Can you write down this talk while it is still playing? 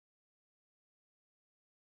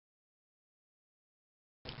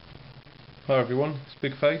Hi everyone, it's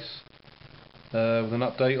Big Face with an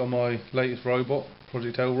update on my latest robot,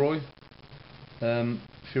 Project Elroy.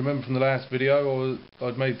 If you remember from the last video,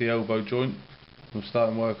 I'd made the elbow joint and was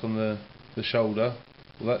starting work on the shoulder.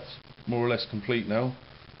 Well, that's more or less complete now.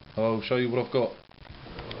 I'll show you what I've got.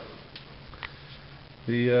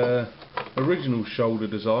 The original shoulder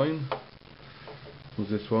design was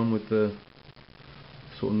this one with the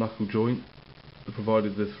sort of knuckle joint that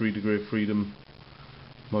provided the 3 degree of freedom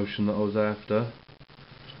motion that I was after.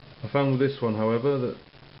 I found with this one, however, that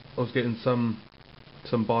I was getting some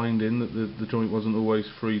binding, that the joint wasn't always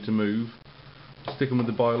free to move. Sticking with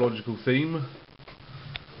the biological theme,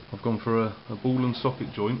 I've gone for a ball and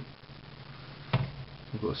socket joint.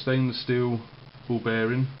 I've got a stainless steel ball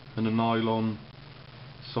bearing and a nylon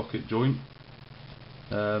socket joint.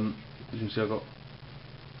 As you can see, I've got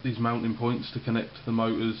these mounting points to connect the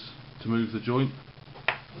motors to move the joint.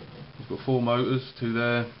 I've got 4 motors, 2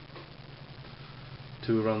 there,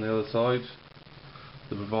 2 around the other side,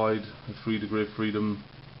 that provide a 3 degree of freedom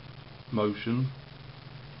motion.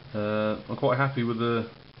 I'm quite happy with the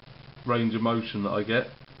range of motion that I get.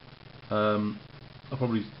 I'll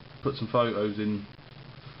probably put some photos in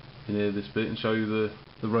here this bit and show you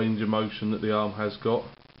the range of motion that the arm has got.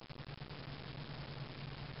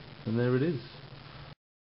 And there it is.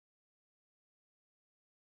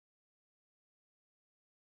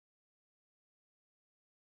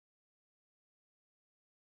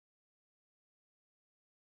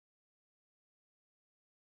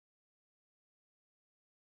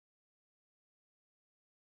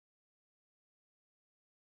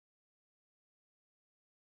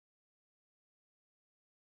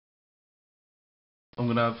 I'm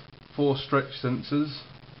going to have 4 stretch sensors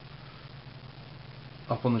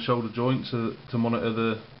up on the shoulder joint to monitor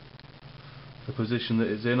the position that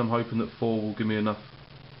it's in. I'm hoping that 4 will give me enough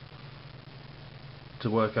to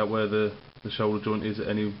work out where the shoulder joint is at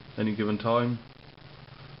any given time.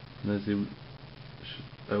 And there's the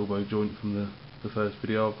elbow joint from the first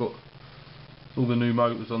video. I've got all the new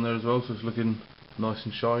motors on there as well, so it's looking nice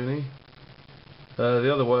and shiny.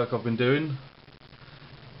 The other work I've been doing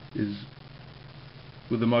is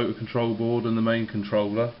with the motor control board and the main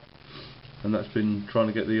controller, and that's been trying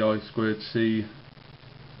to get the I2C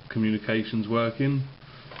communications working.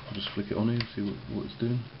 I'll just flick it on here and see what it's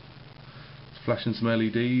doing. It's flashing some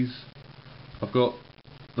LEDs. I've got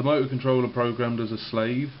the motor controller programmed as a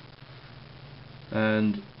slave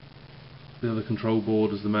and the other control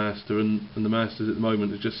board as the master, and the master at the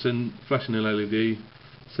moment is just flashing an LED,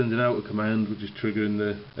 sending out a command which is triggering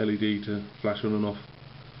the LED to flash on and off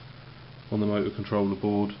on the motor controller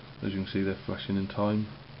board. As you can see, they're flashing in time.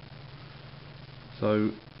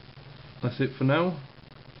 So that's it for now.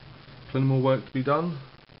 Plenty more work to be done,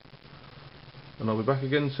 and I'll be back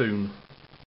again soon.